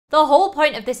The whole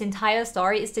point of this entire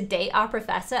story is to date our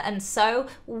professor, and so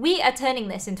we are turning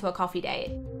this into a coffee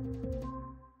date.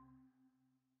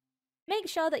 Make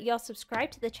sure that you're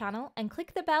subscribed to the channel and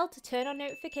click the bell to turn on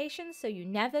notifications so you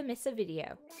never miss a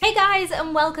video. Hey guys,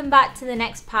 and welcome back to the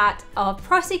next part of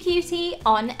Prosecutie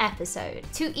on episode.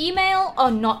 To email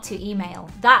or not to email?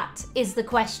 That is the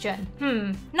question.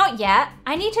 Not yet.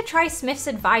 I need to try Smith's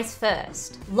advice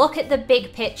first. Look at the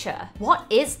big picture. What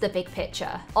is the big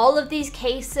picture? All of these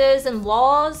cases and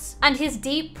laws, and his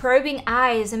deep probing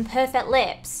eyes and perfect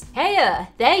lips. Hey,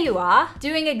 there you are,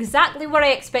 doing exactly what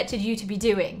I expected you to be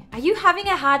doing. Are you having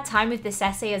a hard time with this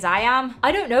essay as I am?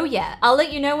 I don't know yet. I'll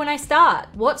let you know when I start.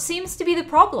 What seems to be the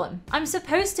problem? I'm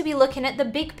supposed to be looking at the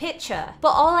big picture, but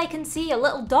all I can see are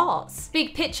little dots.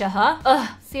 Big picture, huh? Ugh,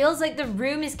 feels like the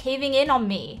room is caving in on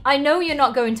me. I know you're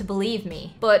not going to believe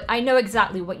me, but I know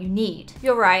exactly what you need.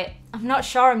 You're right. I'm not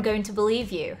sure I'm going to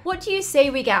believe you. What do you say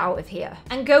we get out of here?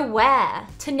 And go where?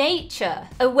 To nature.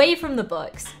 Away from the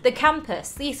books, the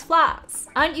campus, these flats.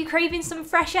 Aren't you craving some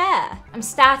fresh air? I'm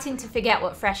starting to forget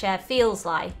what fresh air feels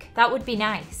like. That would be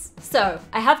nice. So,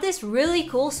 I have this really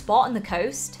cool spot on the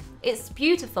coast. It's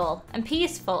beautiful and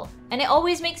peaceful, and it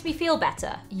always makes me feel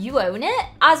better. You own it?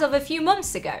 As of a few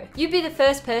months ago. You'd be the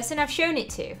first person I've shown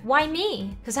it to. Why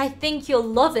me? Because I think you'll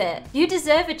love it. You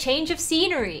deserve a change of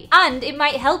scenery, and it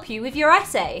might help you with your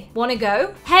essay. Wanna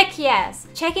go? Heck yes!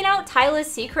 Checking out Tyler's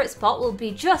secret spot will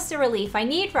be just the relief I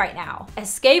need right now.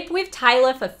 Escape with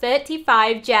Tyler for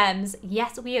 35 gems.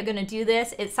 Yes, we are gonna do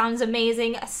this. It sounds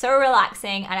amazing, so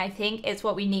relaxing, and I think it's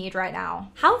what we need right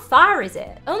now. How far is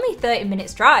it? Only 30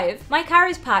 minutes drive. My car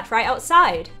is parked right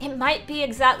outside. It might be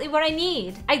exactly what I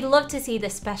need. I'd love to see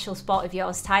this special spot of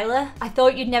yours, Tyler. I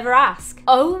thought you'd never ask.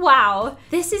 Oh wow,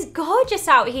 this is gorgeous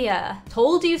out here.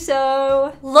 Told you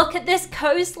so. Look at this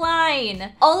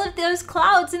coastline. All of those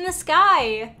clouds in the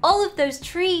sky. All of those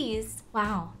trees.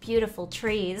 Wow, beautiful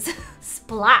trees.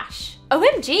 Splash.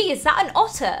 OMG, is that an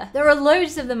otter? There are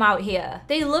loads of them out here.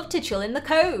 They love to chill in the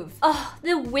cove. Oh,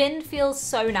 the wind feels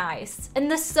so nice.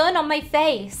 And the sun on my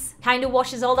face. Kind of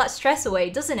washes all that stress away,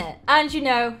 doesn't it? And you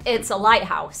know, it's a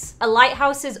lighthouse. A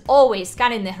lighthouse is always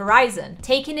scanning the horizon,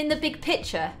 taking in the big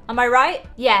picture. Am I right?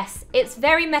 Yes, it's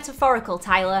very metaphorical,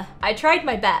 Tyler. I tried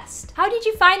my best. How did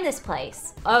you find this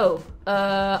place? Oh,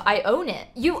 I own it.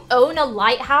 You own a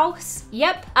lighthouse?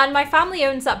 Yep, and my family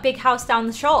owns that big house down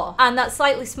the shore, and that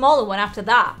slightly smaller one after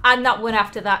that, and that one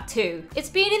after that too. It's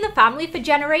been in the family for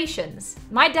generations.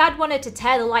 My dad wanted to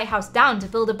tear the lighthouse down to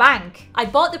build a bank. I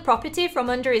bought the property from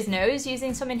under his nose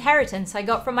using some inheritance I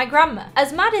got from my grandma.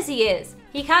 As mad as he is,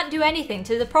 he can't do anything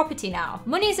to the property now.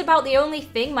 Money's about the only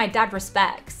thing my dad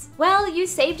respects. Well, you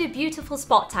saved a beautiful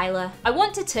spot, Tyler. I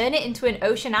want to turn it into an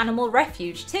ocean animal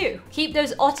refuge too. Keep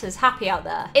those otters happy out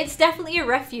there. It's definitely a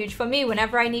refuge for me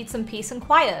whenever I need some peace and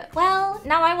quiet. Well,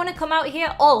 now I want to come out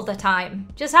here all the time.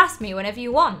 Just ask me whenever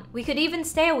you want. We could even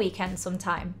stay a weekend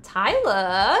sometime.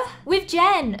 Tyler? With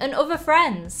Jen and other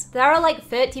friends. There are like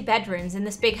 30 bedrooms in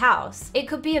this big house. It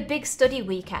could be a big study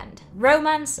weekend.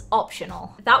 Romance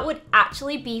optional. That would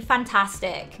actually be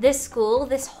fantastic. This school,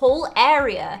 this whole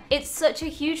area, it's such a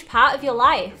huge part of your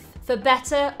life. For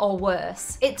better or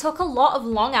worse. It took a lot of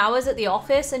long hours at the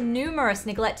office and numerous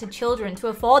neglected children to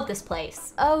afford this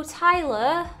place. Oh,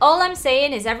 Tyler. All I'm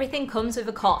saying is everything comes with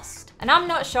a cost. And I'm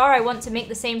not sure I want to make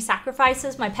the same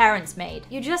sacrifices my parents made.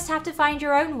 You just have to find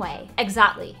your own way.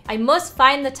 Exactly. I must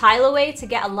find the Tyler way to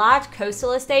get a large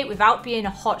coastal estate without being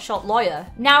a hotshot lawyer.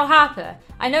 Now, Harper,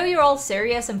 I know you're all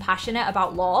serious and passionate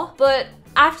about law, but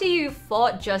after you've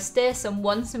fought justice and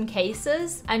won some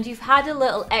cases, and you've had a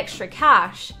little extra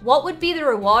cash, what would be the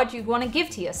reward you'd want to give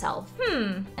to yourself?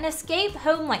 An escape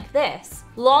home like this,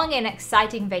 long and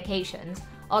exciting vacations,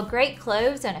 or great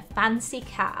clothes and a fancy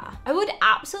car. I would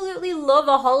absolutely love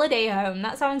a holiday home.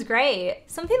 That sounds great.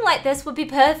 Something like this would be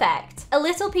perfect. A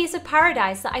little piece of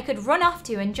paradise that I could run off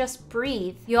to and just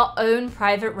breathe. Your own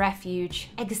private refuge.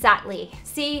 Exactly.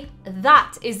 See,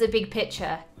 that is the big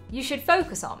picture you should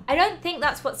focus on. I don't think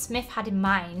that's what Smith had in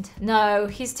mind. No,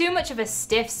 he's too much of a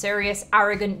stiff, serious,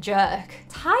 arrogant jerk.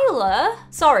 Tyler?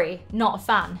 Sorry, not a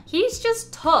fan. He's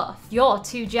just tough. You're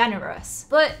too generous.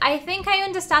 But I think I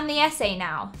understand the essay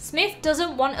now. Smith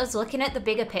doesn't want us looking at the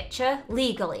bigger picture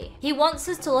legally. He wants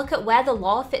us to look at where the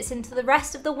law fits into the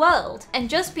rest of the world and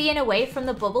just being away from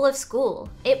the bubble of school.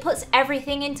 It puts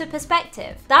everything into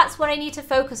perspective. That's what I need to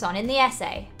focus on in the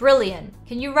essay. Brilliant.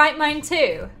 Can you write mine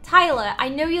too? Tyler, I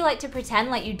know you like to pretend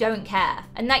like you don't care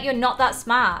and that you're not that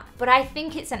smart, but I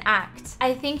think it's an act.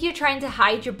 I think you're trying to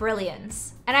hide your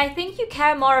brilliance. And I think you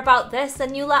care more about this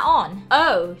than you let on.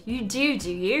 Oh, you do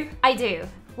you? I do.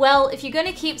 Well, if you're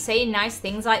gonna keep saying nice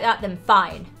things like that, then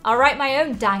fine. I'll write my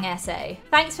own dang essay.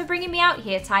 Thanks for bringing me out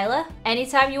here, Tyler.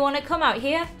 Anytime you want to come out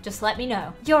here, just let me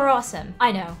know. You're awesome.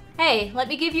 I know. Hey, let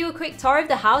me give you a quick tour of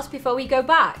the house before we go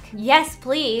back. Yes,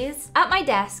 please. At my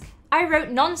desk, I wrote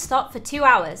non-stop for 2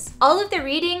 hours. All of the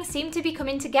reading seemed to be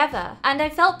coming together, and I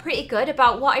felt pretty good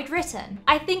about what I'd written.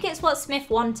 I think it's what Smith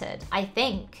wanted. I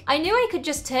think. I knew I could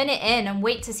just turn it in and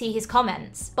wait to see his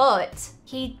comments, but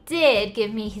he did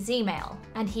give me his email,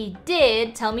 and he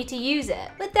did tell me to use it.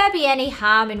 Would there be any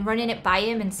harm in running it by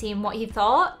him and seeing what he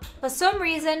thought? For some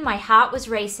reason, my heart was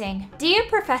racing. Dear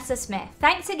Professor Smith,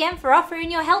 thanks again for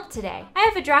offering your help today. I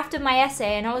have a draft of my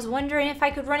essay and I was wondering if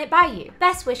I could run it by you.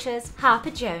 Best wishes,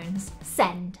 Harper Jones.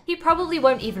 Send. He probably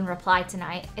won't even reply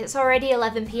tonight. It's already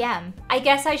 11 p.m. I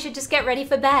guess I should just get ready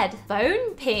for bed.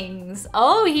 Phone pings.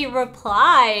 Oh, he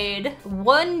replied.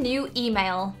 One new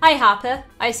email. Hi Harper,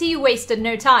 I see you wasted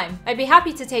no time. I'd be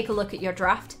happy to take a look at your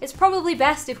draft. It's probably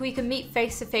best if we can meet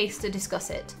face to face to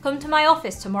discuss it. Come to my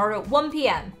office tomorrow at 1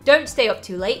 p.m. Don't stay up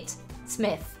too late.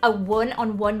 Smith. A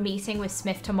one-on-one meeting with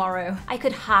Smith tomorrow. I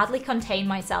could hardly contain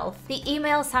myself. The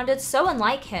email sounded so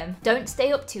unlike him. Don't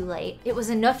stay up too late. It was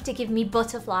enough to give me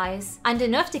butterflies and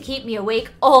enough to keep me awake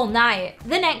all night.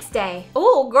 The next day.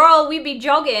 Oh girl, we be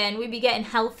jogging. We be getting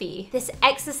healthy. This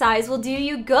exercise will do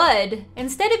you good.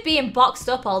 Instead of being boxed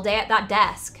up all day at that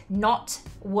desk. Not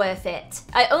worth it.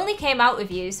 I only came out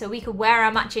with you so we could wear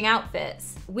our matching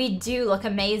outfits. We do look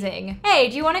amazing. Hey,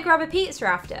 do you want to grab a pizza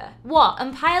after? What,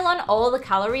 and pile on all the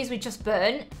calories we just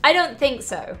burnt? I don't think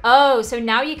so. Oh, so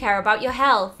now you care about your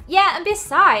health. Yeah, and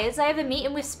besides, I have a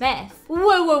meeting with Smith.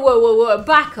 Whoa,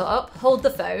 back up. Hold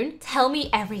the phone. Tell me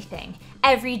everything.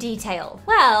 Every detail.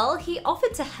 Well, he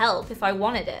offered to help if I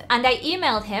wanted it, and I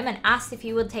emailed him and asked if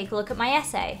he would take a look at my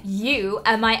essay. You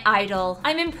are my idol.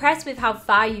 I'm impressed with how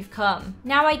far you've come.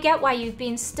 Now I get why you've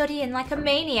been studying like a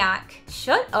maniac.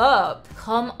 Shut up.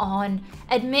 Come on.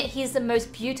 Admit he's the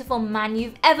most beautiful man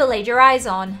you've ever laid your eyes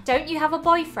on. Don't you have a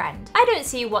boyfriend? I don't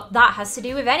see what that has to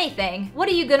do with anything. What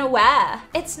are you gonna wear?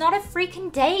 It's not a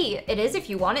freaking date. It is if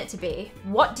you want it to be.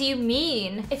 What do you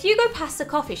mean? If you go past the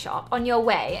coffee shop on your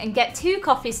way and get 2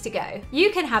 coffees to go,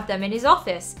 you can have them in his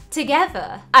office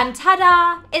together. And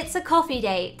ta-da, it's a coffee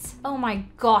date. Oh my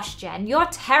gosh, Jen, you're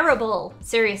terrible.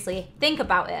 Seriously, think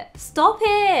about it. Stop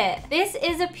it. This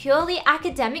is a purely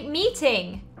academic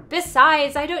meeting.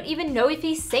 Besides, I don't even know if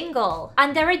he's single.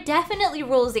 And there are definitely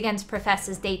rules against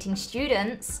professors dating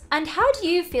students. And how do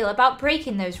you feel about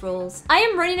breaking those rules? I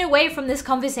am running away from this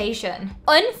conversation.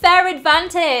 Unfair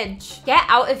advantage! Get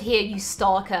out of here, you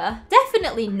stalker.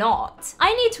 Definitely not.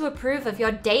 I need to approve of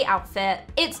your date outfit.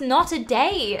 It's not a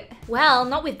date. Well,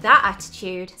 not with that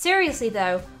attitude. Seriously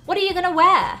though, what are you gonna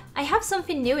wear? I have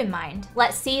something new in mind.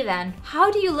 Let's see then.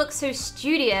 How do you look so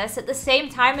studious at the same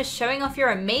time as showing off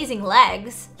your amazing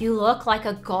legs? You look like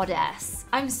a goddess.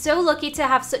 I'm so lucky to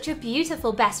have such a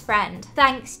beautiful best friend.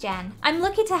 Thanks, Jen. I'm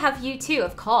lucky to have you too,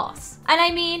 of course. And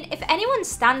I mean, if anyone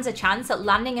stands a chance at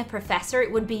landing a professor,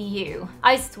 it would be you.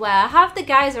 I swear, half the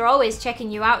guys are always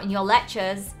checking you out in your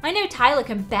lectures. I know Tyler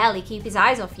can barely keep his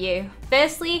eyes off you.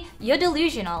 Firstly, you're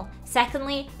delusional.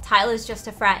 Secondly, Tyler's just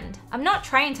a friend. I'm not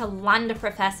trying to land a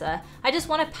professor. I just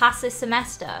want to pass this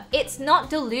semester. It's not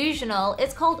delusional,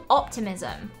 it's called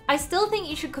optimism. I still think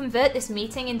you should convert this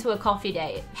meeting into a coffee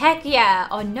date. Heck yeah,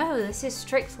 or no, this is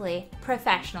strictly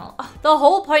professional. The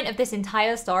whole point of this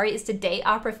entire story is to date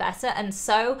our professor, and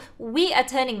so we are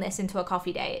turning this into a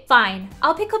coffee date. Fine,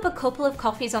 I'll pick up a couple of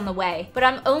coffees on the way, but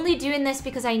I'm only doing this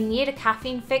because I need a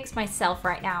caffeine fix myself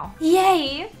right now.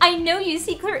 Yay! I know you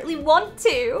secretly want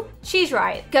to. She's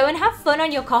right. Go and have fun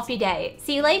on your coffee date.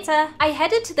 See you later. I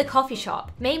headed to the coffee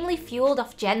shop, mainly fueled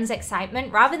off Jen's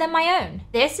excitement rather than my own.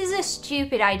 This is a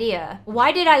stupid idea.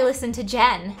 Why did I listen to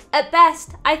Jen? At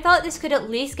best, I thought this could at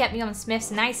least get me on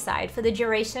Smith's nice side for the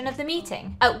duration of the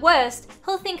meeting. At worst,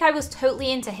 he'll think I was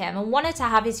totally into him and wanted to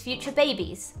have his future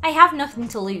babies. I have nothing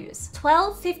to lose.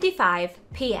 12:55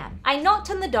 p.m. I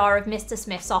knocked on the door of Mr.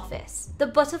 Smith's office. The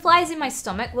butterflies in my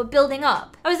stomach were building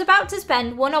up. I was about to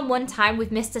spend one-on-one time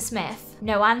with Mr. Smith.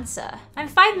 No answer. I'm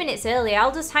 5 minutes early,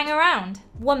 I'll just hang around.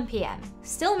 1 p.m.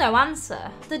 Still no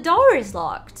answer. The door is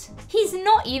locked. He's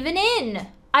not even in.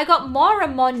 I got more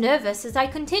and more nervous as I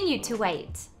continued to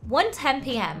wait. 1:10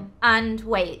 p.m. and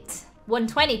wait.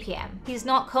 1:20 p.m. He's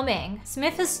not coming.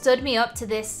 Smith has stood me up to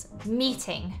this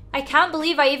meeting. I can't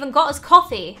believe I even got us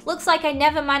coffee. Looks like I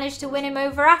never managed to win him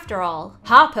over after all.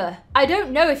 Harper, I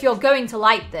don't know if you're going to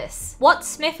like this. What's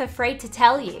Smith afraid to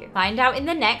tell you? Find out in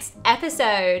the next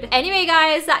episode. Anyway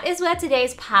guys, that is where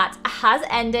today's part has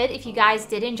ended. If you guys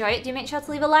did enjoy it, do make sure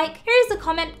to leave a like. Here is the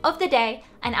comment of the day,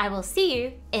 and I will see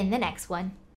you in the next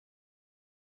one.